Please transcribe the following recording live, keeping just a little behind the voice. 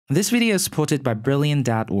This video is supported by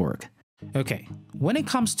Brilliant.org. Okay, when it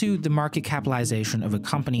comes to the market capitalization of a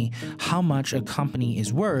company, how much a company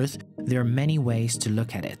is worth, there are many ways to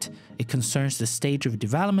look at it. It concerns the stage of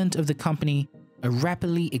development of the company. A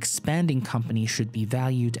rapidly expanding company should be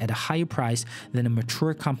valued at a higher price than a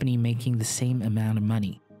mature company making the same amount of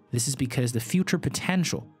money. This is because the future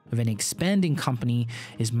potential of an expanding company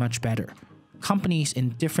is much better. Companies in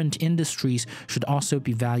different industries should also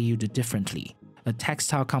be valued differently. A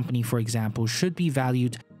textile company, for example, should be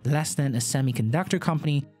valued less than a semiconductor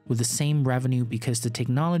company with the same revenue because the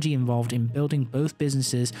technology involved in building both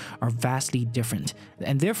businesses are vastly different,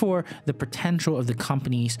 and therefore the potential of the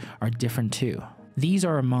companies are different too. These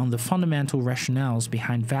are among the fundamental rationales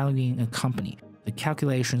behind valuing a company. The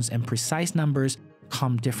calculations and precise numbers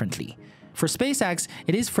come differently. For SpaceX,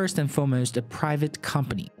 it is first and foremost a private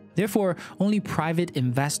company. Therefore, only private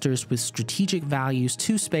investors with strategic values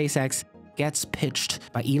to SpaceX gets pitched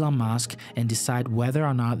by Elon Musk and decide whether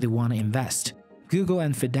or not they want to invest. Google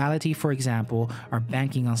and Fidelity, for example, are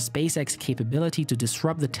banking on SpaceX's capability to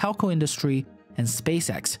disrupt the telco industry, and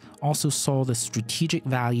SpaceX also saw the strategic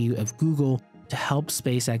value of Google to help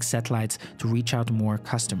SpaceX satellites to reach out to more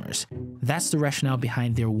customers. That's the rationale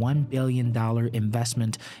behind their $1 billion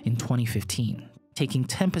investment in 2015, taking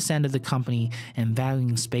 10% of the company and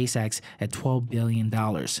valuing SpaceX at $12 billion.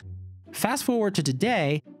 Fast forward to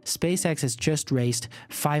today, SpaceX has just raised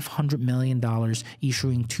 $500 million,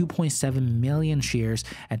 issuing 2.7 million shares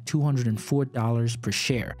at $204 per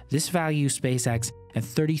share. This values SpaceX at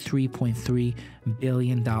 $33.3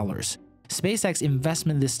 billion. SpaceX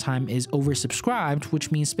investment this time is oversubscribed,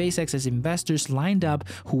 which means SpaceX has investors lined up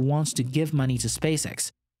who wants to give money to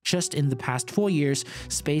SpaceX. Just in the past 4 years,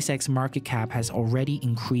 SpaceX market cap has already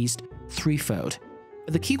increased threefold.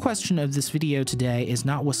 The key question of this video today is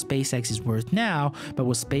not what SpaceX is worth now, but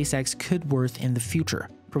what SpaceX could worth in the future,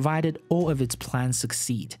 provided all of its plans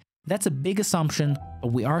succeed. That's a big assumption,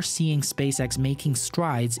 but we are seeing SpaceX making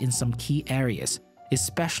strides in some key areas,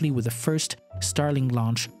 especially with the first Starlink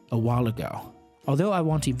launch a while ago. Although I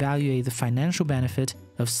want to evaluate the financial benefit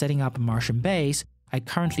of setting up a Martian base, I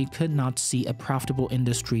currently could not see a profitable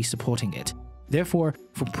industry supporting it. Therefore,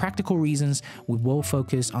 for practical reasons, we will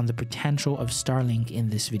focus on the potential of Starlink in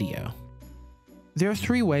this video. There are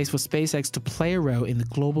three ways for SpaceX to play a role in the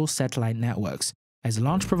global satellite networks: as a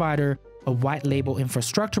launch provider, a white label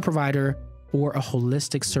infrastructure provider, or a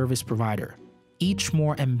holistic service provider, each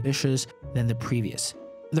more ambitious than the previous.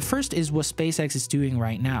 The first is what SpaceX is doing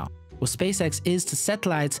right now. What SpaceX is to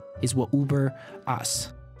satellites is what Uber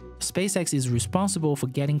us. SpaceX is responsible for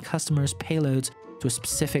getting customers' payloads to a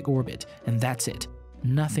specific orbit, and that's it,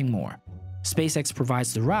 nothing more. SpaceX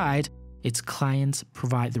provides the ride, its clients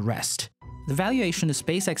provide the rest. The valuation of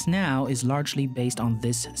SpaceX now is largely based on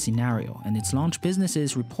this scenario, and its launch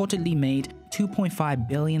businesses reportedly made $2.5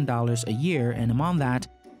 billion a year, and among that,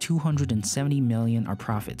 $270 million are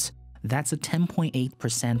profits. That's a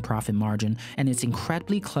 10.8% profit margin, and it's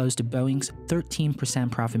incredibly close to Boeing's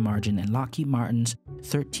 13% profit margin and Lockheed Martin's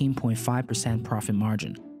 13.5% profit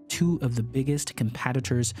margin, two of the biggest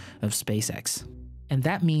competitors of SpaceX. And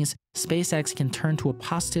that means SpaceX can turn to a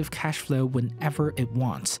positive cash flow whenever it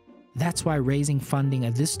wants. That's why raising funding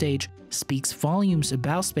at this stage speaks volumes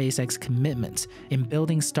about SpaceX's commitments in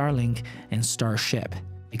building Starlink and Starship,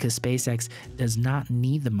 because SpaceX does not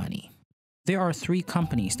need the money. There are three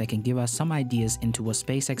companies that can give us some ideas into what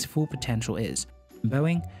SpaceX's full potential is: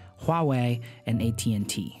 Boeing, Huawei, and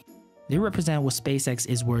AT&T. They represent what SpaceX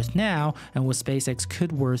is worth now and what SpaceX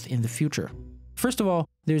could worth in the future. First of all,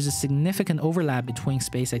 there's a significant overlap between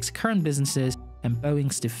SpaceX's current businesses and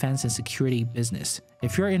Boeing's defense and security business.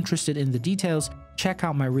 If you're interested in the details, check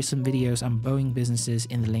out my recent videos on Boeing businesses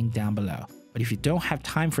in the link down below. But if you don't have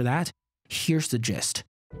time for that, here's the gist.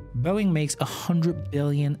 Boeing makes $100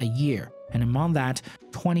 billion a year, and among that,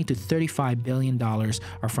 $20 to $35 billion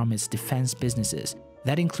are from its defense businesses.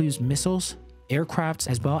 That includes missiles, aircrafts,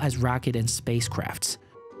 as well as rocket and spacecrafts.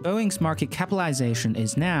 Boeing's market capitalization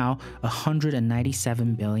is now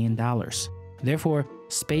 $197 billion. Therefore,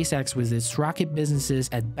 SpaceX with its rocket businesses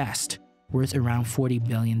at best worth around $40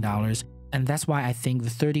 billion, and that's why I think the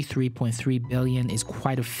 $33.3 billion is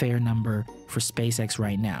quite a fair number for SpaceX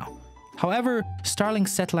right now. However, Starlink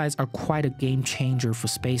satellites are quite a game changer for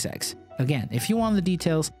SpaceX. Again, if you want the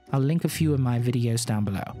details, I'll link a few of my videos down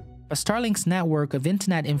below. But Starlink's network of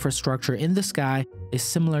internet infrastructure in the sky is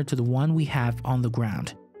similar to the one we have on the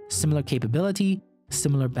ground. Similar capability,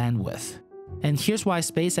 similar bandwidth. And here's why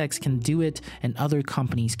SpaceX can do it and other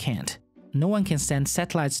companies can't. No one can send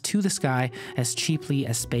satellites to the sky as cheaply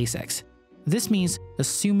as SpaceX. This means,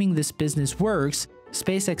 assuming this business works,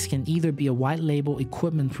 SpaceX can either be a white label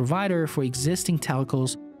equipment provider for existing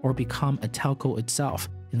telcos or become a telco itself.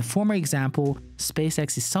 In the former example,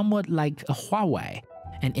 SpaceX is somewhat like a Huawei,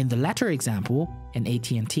 and in the latter example, an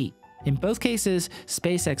AT&T. In both cases,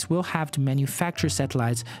 SpaceX will have to manufacture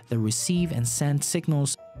satellites that receive and send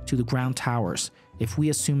signals to the ground towers. If we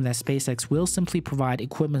assume that SpaceX will simply provide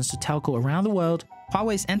equipment to telco around the world,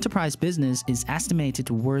 Huawei's enterprise business is estimated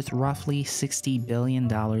to worth roughly $60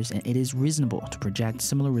 billion, and it is reasonable to project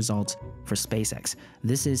similar results for SpaceX.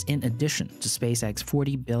 This is in addition to SpaceX's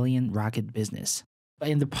 $40 billion rocket business. But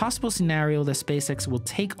in the possible scenario that SpaceX will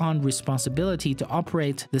take on responsibility to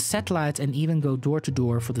operate the satellites and even go door to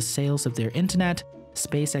door for the sales of their internet,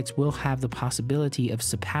 SpaceX will have the possibility of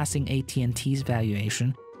surpassing AT&T's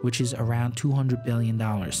valuation, which is around $200 billion.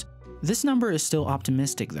 This number is still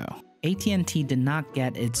optimistic though. AT&T did not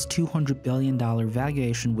get its $200 billion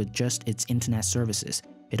valuation with just its internet services.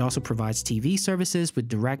 It also provides TV services with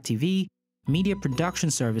DirecTV, media production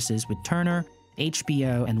services with Turner,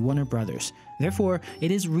 HBO, and Warner Brothers. Therefore, it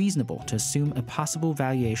is reasonable to assume a possible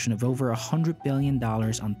valuation of over $100 billion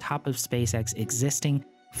on top of SpaceX's existing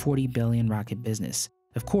 $40 billion rocket business.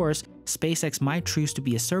 Of course, SpaceX might choose to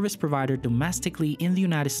be a service provider domestically in the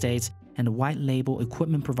United States and a white label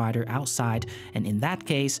equipment provider outside, and in that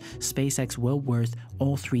case, SpaceX will worth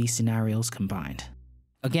all three scenarios combined.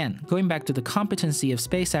 Again, going back to the competency of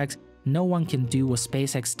SpaceX, no one can do what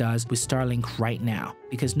SpaceX does with Starlink right now,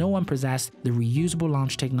 because no one possesses the reusable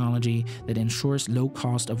launch technology that ensures low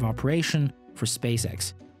cost of operation for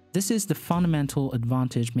SpaceX. This is the fundamental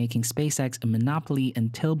advantage making SpaceX a monopoly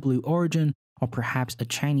until Blue Origin or perhaps a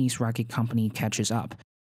Chinese rocket company catches up.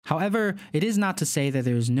 However, it is not to say that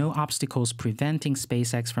there is no obstacles preventing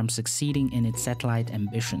SpaceX from succeeding in its satellite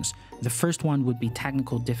ambitions. The first one would be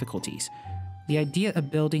technical difficulties. The idea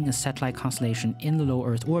of building a satellite constellation in the low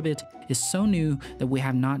Earth orbit is so new that we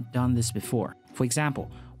have not done this before. For example,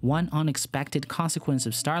 one unexpected consequence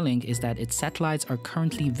of Starlink is that its satellites are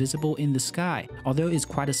currently visible in the sky. Although it's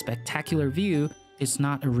quite a spectacular view, it's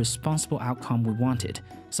not a responsible outcome we wanted.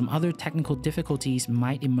 Some other technical difficulties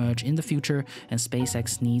might emerge in the future, and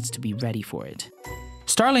SpaceX needs to be ready for it.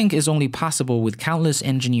 Starlink is only possible with countless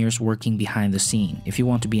engineers working behind the scene. If you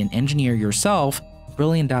want to be an engineer yourself,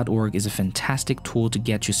 Brilliant.org is a fantastic tool to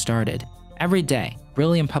get you started. Every day,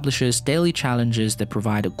 Brilliant publishes daily challenges that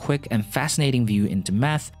provide a quick and fascinating view into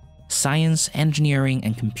math, science, engineering,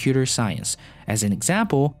 and computer science. As an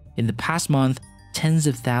example, in the past month, tens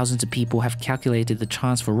of thousands of people have calculated the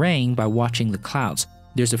chance for rain by watching the clouds.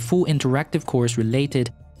 There's a full interactive course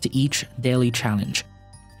related to each daily challenge.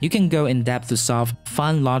 You can go in depth to solve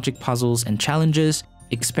fun logic puzzles and challenges,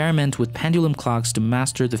 experiment with pendulum clocks to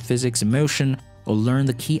master the physics of motion, or learn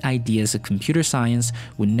the key ideas of computer science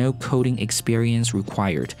with no coding experience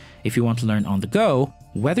required. If you want to learn on the go,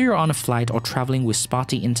 whether you're on a flight or traveling with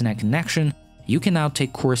spotty internet connection, you can now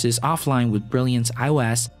take courses offline with Brilliant's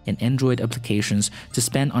iOS and Android applications to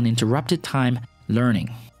spend uninterrupted time learning.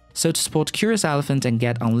 So to support Curious Elephant and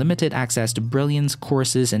get unlimited access to Brilliant's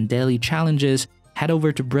courses and daily challenges, head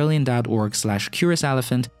over to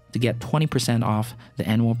brilliant.org/curiouselephant to get 20% off the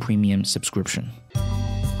annual premium subscription.